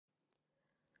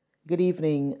Good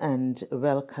evening and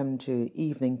welcome to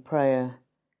evening prayer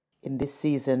in this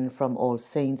season from All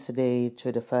Saints' Day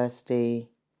to the first day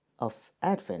of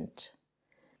Advent.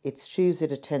 It's Tuesday,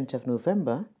 the 10th of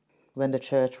November, when the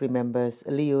Church remembers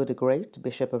Leo the Great,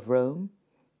 Bishop of Rome,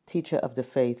 teacher of the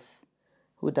faith,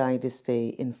 who died this day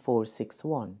in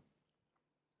 461.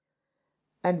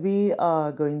 And we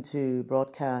are going to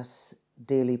broadcast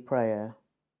daily prayer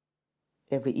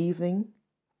every evening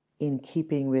in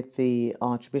keeping with the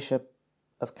Archbishop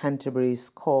of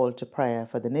Canterbury's call to prayer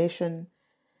for the nation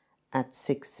at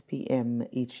 6 p.m.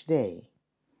 each day.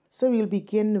 So we'll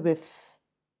begin with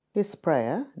his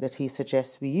prayer that he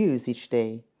suggests we use each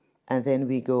day, and then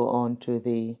we go on to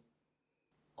the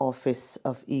office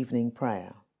of evening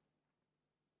prayer.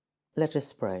 Let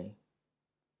us pray.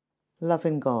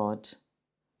 Loving God,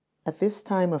 at this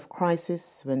time of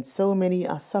crisis when so many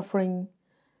are suffering,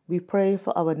 we pray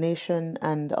for our nation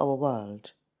and our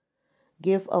world.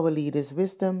 Give our leaders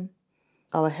wisdom,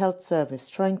 our health service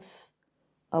strength,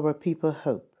 our people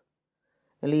hope.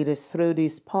 Lead us through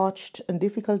these parched and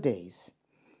difficult days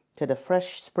to the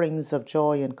fresh springs of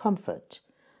joy and comfort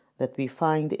that we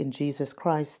find in Jesus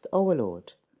Christ our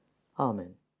Lord.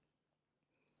 Amen.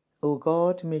 O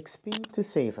God, make speed to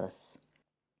save us.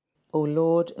 O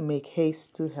Lord, make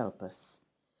haste to help us.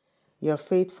 Your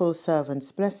faithful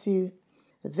servants bless you.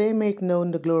 They make known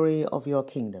the glory of your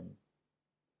kingdom.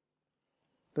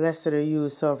 Blessed are you,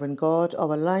 sovereign God,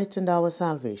 our light and our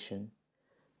salvation.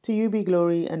 To you be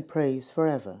glory and praise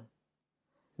forever.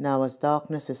 Now as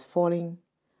darkness is falling,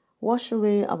 wash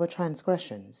away our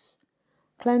transgressions.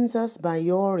 Cleanse us by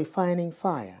your refining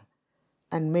fire,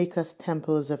 and make us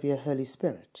temples of your Holy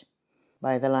Spirit.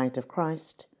 By the light of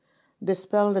Christ,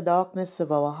 dispel the darkness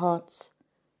of our hearts,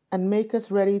 and make us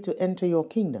ready to enter your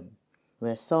kingdom,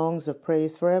 where songs of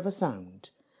praise forever sound.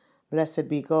 Blessed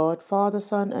be God, Father,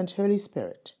 Son, and Holy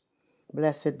Spirit.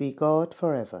 Blessed be God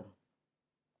forever.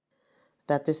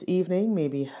 That this evening may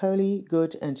be holy,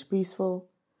 good, and peaceful,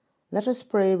 let us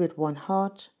pray with one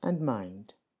heart and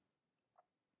mind.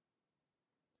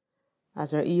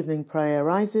 As our evening prayer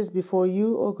rises before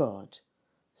you, O God,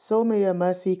 so may your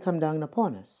mercy come down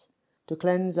upon us, to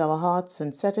cleanse our hearts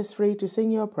and set us free to sing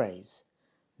your praise,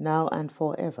 now and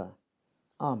forever.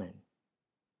 Amen.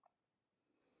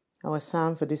 Our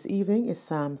psalm for this evening is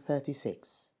Psalm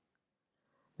 36.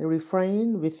 The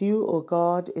refrain, "With you, O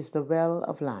God, is the well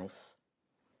of life.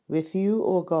 With you,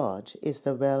 O God, is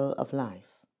the well of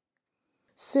life."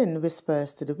 Sin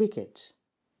whispers to the wicked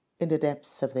in the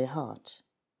depths of their heart.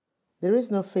 There is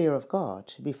no fear of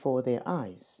God before their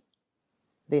eyes.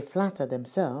 They flatter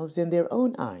themselves in their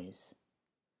own eyes,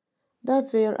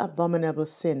 that their abominable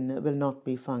sin will not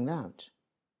be found out.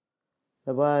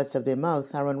 The words of their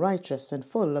mouth are unrighteous and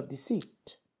full of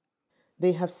deceit.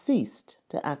 They have ceased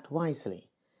to act wisely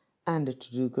and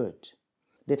to do good.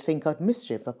 They think out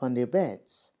mischief upon their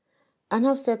beds, and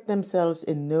have set themselves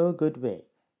in no good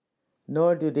way,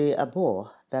 nor do they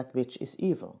abhor that which is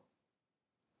evil.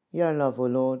 Your love, O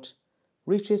Lord,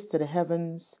 reaches to the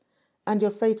heavens, and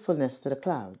your faithfulness to the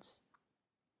clouds.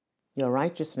 Your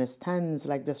righteousness stands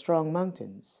like the strong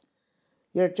mountains,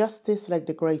 your justice like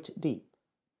the great deep.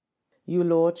 You,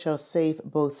 Lord, shall save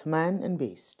both man and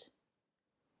beast.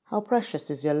 How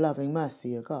precious is your loving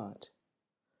mercy, O God!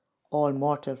 All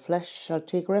mortal flesh shall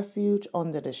take refuge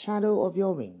under the shadow of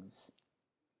your wings.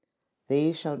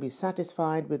 They shall be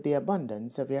satisfied with the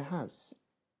abundance of your house.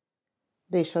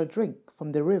 They shall drink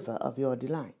from the river of your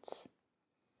delights.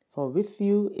 For with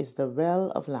you is the well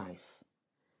of life,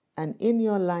 and in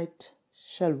your light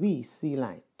shall we see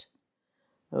light.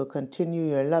 O continue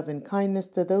your loving kindness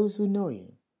to those who know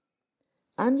you,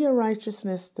 and your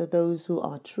righteousness to those who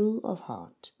are true of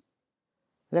heart.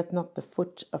 Let not the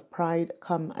foot of pride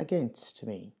come against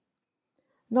me,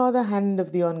 nor the hand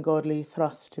of the ungodly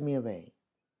thrust me away.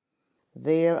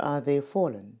 There are they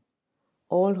fallen,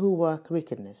 all who work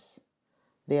wickedness.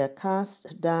 They are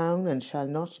cast down and shall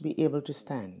not be able to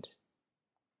stand.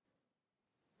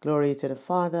 Glory to the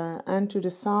Father, and to the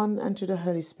Son, and to the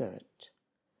Holy Spirit,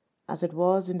 as it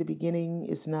was in the beginning,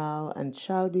 is now, and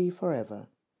shall be forever.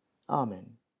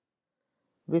 Amen.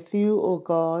 With you, O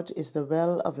God, is the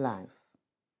well of life.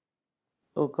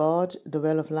 O God, the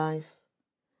well of life,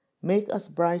 make us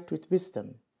bright with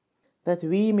wisdom, that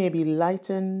we may be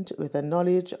lightened with the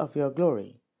knowledge of your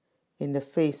glory, in the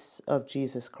face of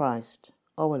Jesus Christ,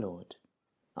 our Lord.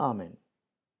 Amen.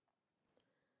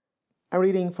 A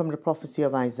reading from the prophecy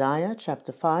of Isaiah,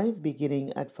 chapter 5,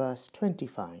 beginning at verse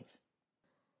 25.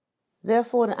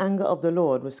 Therefore the anger of the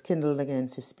Lord was kindled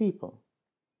against his people,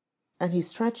 and he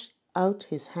stretched out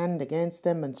his hand against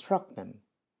them and struck them.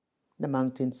 The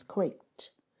mountains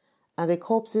quaked, and their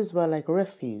corpses were like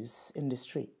refuse in the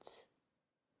streets.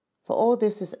 For all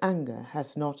this his anger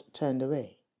has not turned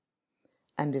away,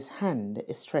 and his hand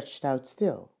is stretched out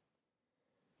still.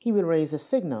 He will raise a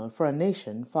signal for a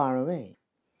nation far away,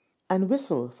 and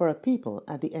whistle for a people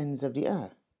at the ends of the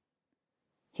earth.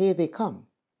 Here they come,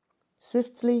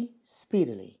 swiftly,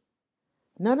 speedily.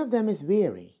 None of them is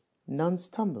weary, none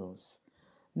stumbles,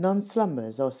 none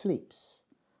slumbers or sleeps.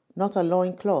 Not a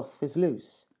loincloth is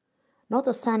loose, not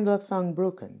a sandal thong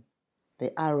broken.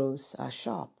 Their arrows are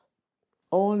sharp,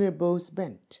 all their bows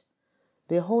bent.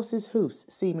 Their horses'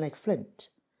 hoofs seem like flint,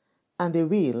 and their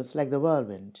wheels like the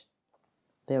whirlwind.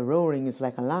 Their roaring is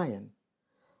like a lion.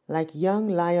 Like young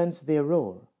lions they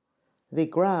roar. They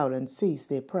growl and seize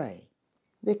their prey.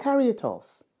 They carry it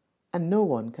off, and no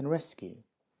one can rescue.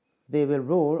 They will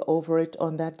roar over it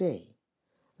on that day,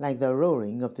 like the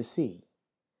roaring of the sea.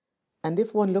 And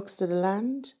if one looks to the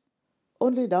land,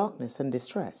 only darkness and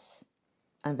distress,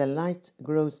 and the light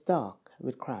grows dark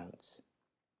with crowds.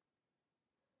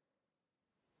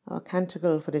 Our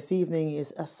canticle for this evening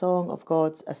is a song of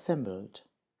God's assembled.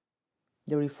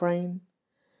 The refrain,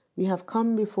 we have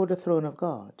come before the throne of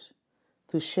God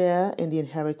to share in the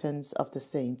inheritance of the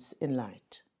saints in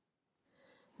light.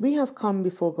 We have come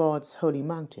before God's holy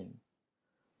mountain,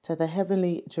 to the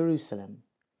heavenly Jerusalem,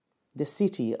 the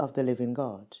city of the living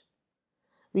God.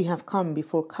 We have come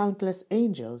before countless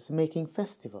angels making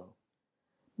festival,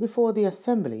 before the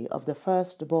assembly of the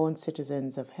firstborn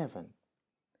citizens of heaven.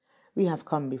 We have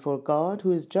come before God,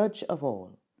 who is judge of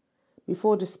all,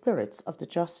 before the spirits of the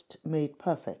just made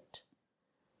perfect.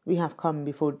 We have come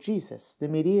before Jesus, the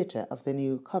mediator of the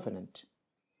new covenant.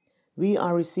 We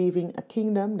are receiving a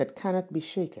kingdom that cannot be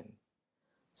shaken.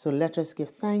 So let us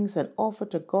give thanks and offer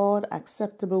to God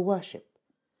acceptable worship,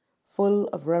 full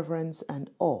of reverence and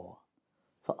awe,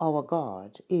 for our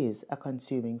God is a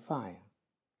consuming fire.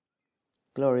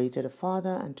 Glory to the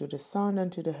Father, and to the Son,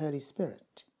 and to the Holy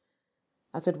Spirit,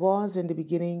 as it was in the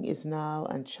beginning, is now,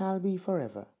 and shall be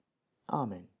forever.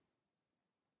 Amen.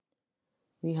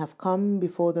 We have come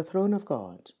before the throne of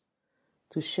God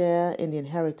to share in the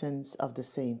inheritance of the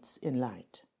saints in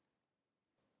light.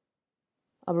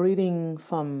 Our reading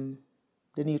from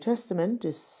the New Testament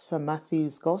is from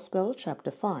Matthew's Gospel, chapter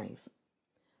 5,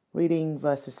 reading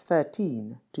verses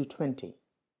 13 to 20.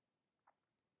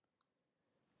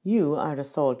 You are the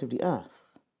salt of the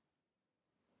earth.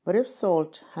 But if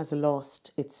salt has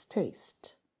lost its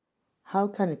taste, how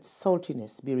can its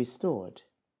saltiness be restored?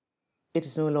 It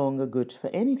is no longer good for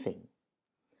anything,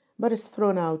 but is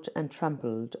thrown out and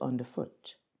trampled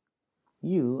underfoot.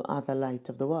 You are the light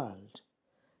of the world.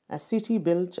 A city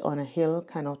built on a hill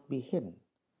cannot be hidden.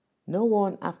 No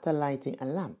one, after lighting a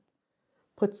lamp,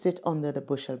 puts it under the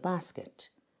bushel basket,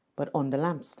 but on the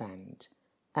lampstand,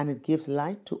 and it gives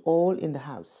light to all in the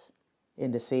house.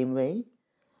 In the same way,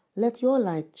 let your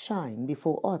light shine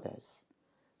before others,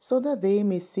 so that they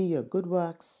may see your good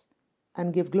works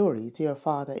and give glory to your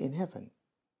Father in heaven.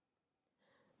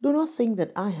 Do not think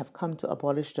that I have come to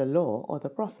abolish the law or the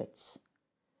prophets.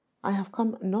 I have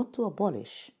come not to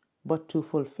abolish, but to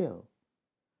fulfill.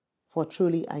 For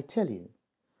truly I tell you,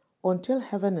 until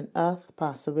heaven and earth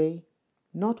pass away,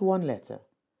 not one letter,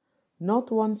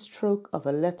 not one stroke of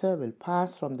a letter will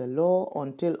pass from the law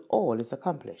until all is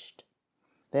accomplished.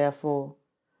 Therefore,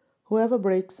 whoever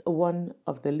breaks one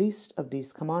of the least of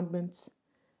these commandments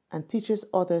and teaches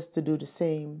others to do the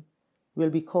same will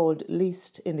be called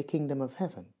least in the kingdom of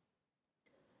heaven.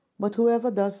 But whoever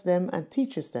does them and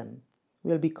teaches them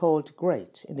will be called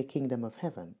great in the kingdom of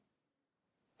heaven.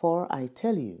 For I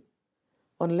tell you,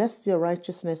 unless your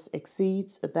righteousness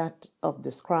exceeds that of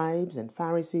the scribes and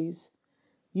Pharisees,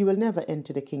 you will never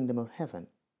enter the kingdom of heaven.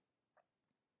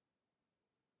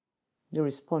 The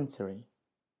responsory.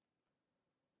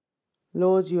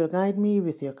 Lord, you will guide me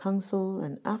with your counsel,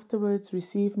 and afterwards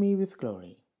receive me with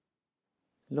glory.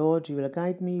 Lord, you will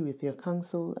guide me with your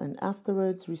counsel, and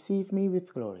afterwards receive me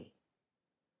with glory.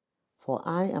 For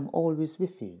I am always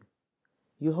with you.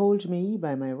 You hold me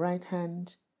by my right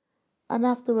hand, and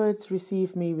afterwards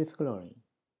receive me with glory.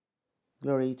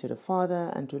 Glory to the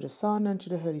Father, and to the Son, and to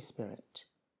the Holy Spirit.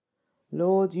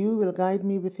 Lord, you will guide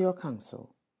me with your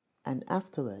counsel, and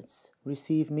afterwards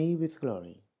receive me with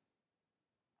glory.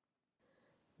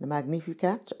 The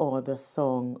Magnificat, or the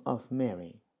Song of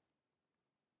Mary.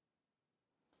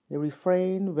 The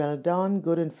refrain, well done,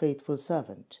 good and faithful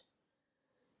servant.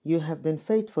 You have been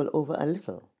faithful over a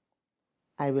little.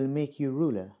 I will make you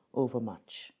ruler over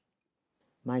much.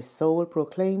 My soul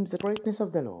proclaims the greatness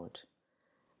of the Lord.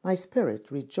 My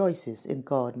spirit rejoices in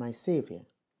God my Saviour.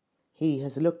 He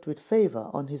has looked with favour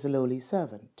on his lowly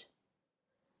servant.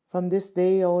 From this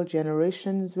day all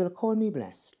generations will call me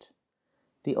blessed.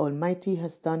 The Almighty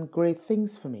has done great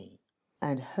things for me,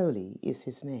 and holy is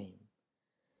his name.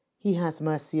 He has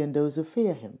mercy on those who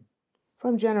fear him,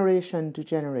 from generation to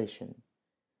generation.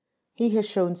 He has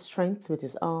shown strength with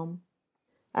his arm,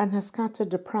 and has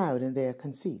scattered the proud in their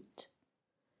conceit,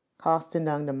 casting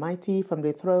down the mighty from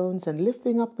their thrones and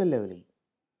lifting up the lowly.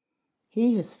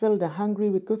 He has filled the hungry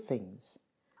with good things,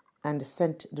 and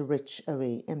sent the rich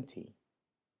away empty.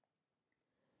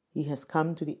 He has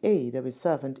come to the aid of his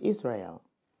servant Israel,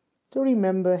 to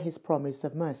remember his promise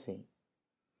of mercy,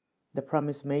 the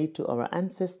promise made to our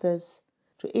ancestors,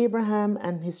 to Abraham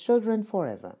and his children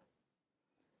forever.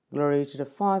 Glory to the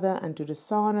Father, and to the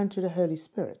Son, and to the Holy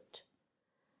Spirit,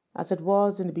 as it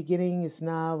was in the beginning, is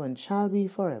now, and shall be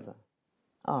forever.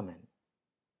 Amen.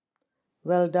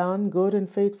 Well done, good and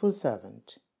faithful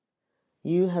servant.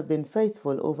 You have been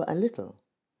faithful over a little,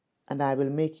 and I will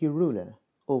make you ruler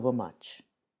over much.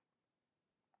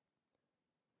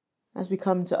 As we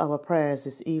come to our prayers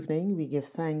this evening, we give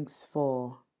thanks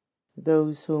for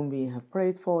those whom we have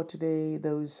prayed for today,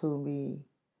 those whom we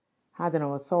had in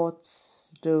our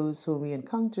thoughts, those whom we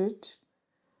encountered,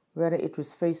 whether it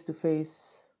was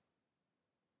face-to-face,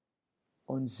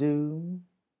 on Zoom,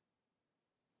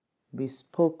 we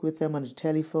spoke with them on the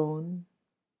telephone,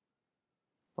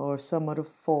 or some other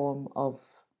form of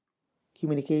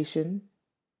communication.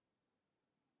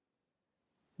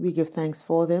 We give thanks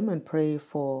for them and pray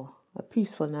for a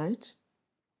peaceful night.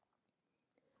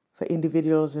 For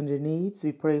individuals and their needs,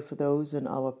 we pray for those on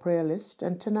our prayer list.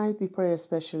 And tonight we pray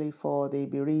especially for the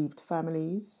bereaved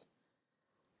families,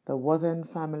 the Wathen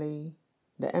family,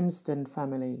 the Emston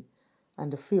family,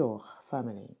 and the Fior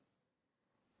family,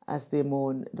 as they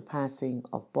mourn the passing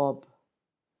of Bob,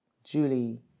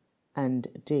 Julie, and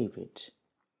David.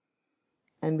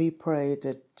 And we pray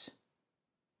that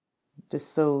the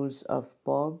souls of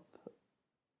Bob,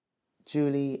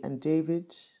 Julie, and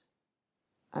David,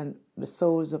 and the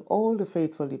souls of all the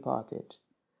faithful departed,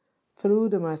 through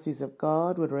the mercies of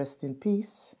God, would rest in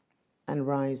peace and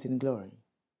rise in glory.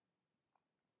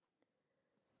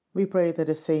 We pray that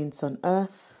the saints on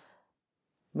earth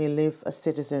may live as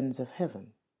citizens of heaven,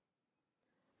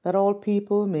 that all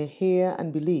people may hear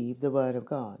and believe the word of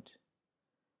God.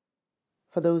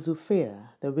 For those who fear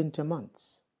the winter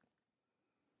months,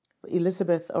 for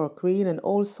Elizabeth our Queen and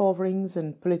all sovereigns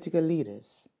and political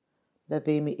leaders, that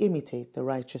they may imitate the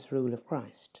righteous rule of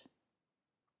Christ.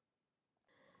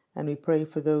 And we pray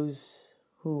for those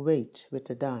who wait with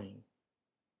the dying.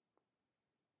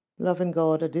 Loving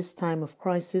God, at this time of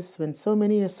crisis when so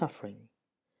many are suffering,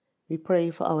 we pray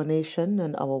for our nation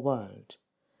and our world.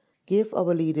 Give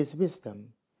our leaders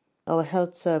wisdom, our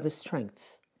health service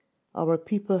strength, our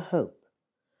people hope.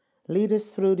 Lead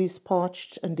us through these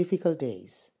parched and difficult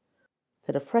days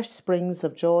to the fresh springs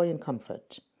of joy and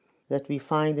comfort that we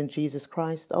find in Jesus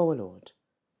Christ our Lord.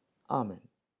 Amen.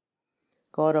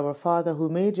 God our Father, who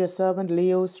made your servant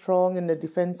Leo strong in the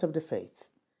defense of the faith,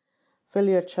 fill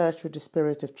your church with the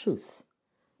spirit of truth,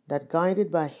 that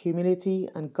guided by humility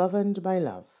and governed by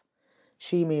love,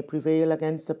 she may prevail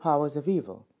against the powers of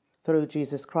evil, through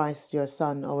Jesus Christ, your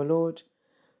Son, our Lord,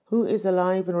 who is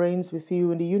alive and reigns with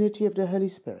you in the unity of the Holy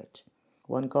Spirit,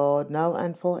 one God, now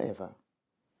and forever.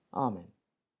 Amen.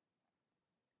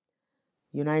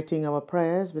 Uniting our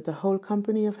prayers with the whole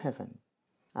company of heaven,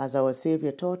 as our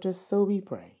Saviour taught us, so we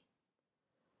pray.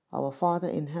 Our Father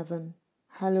in heaven,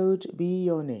 hallowed be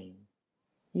your name.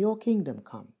 Your kingdom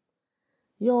come.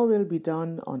 Your will be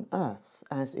done on earth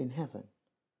as in heaven.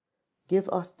 Give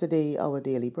us today our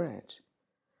daily bread.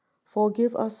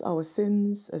 Forgive us our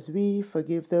sins as we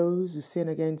forgive those who sin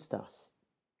against us.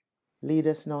 Lead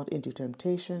us not into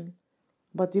temptation,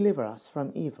 but deliver us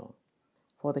from evil.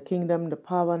 For the kingdom, the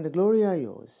power, and the glory are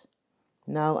yours,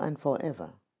 now and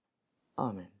forever.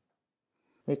 Amen.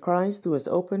 May Christ, who has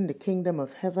opened the kingdom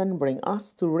of heaven, bring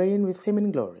us to reign with him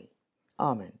in glory.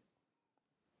 Amen.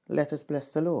 Let us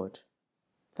bless the Lord.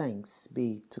 Thanks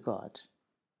be to God.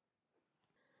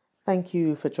 Thank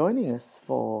you for joining us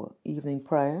for evening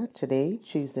prayer today,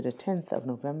 Tuesday the 10th of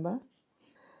November.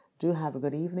 Do have a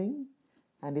good evening,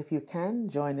 and if you can,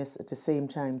 join us at the same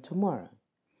time tomorrow,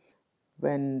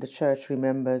 when the church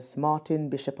remembers Martin,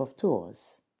 Bishop of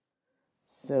Tours.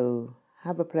 So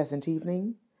have a pleasant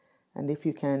evening, and if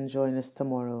you can, join us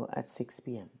tomorrow at 6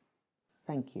 p.m.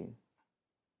 Thank you.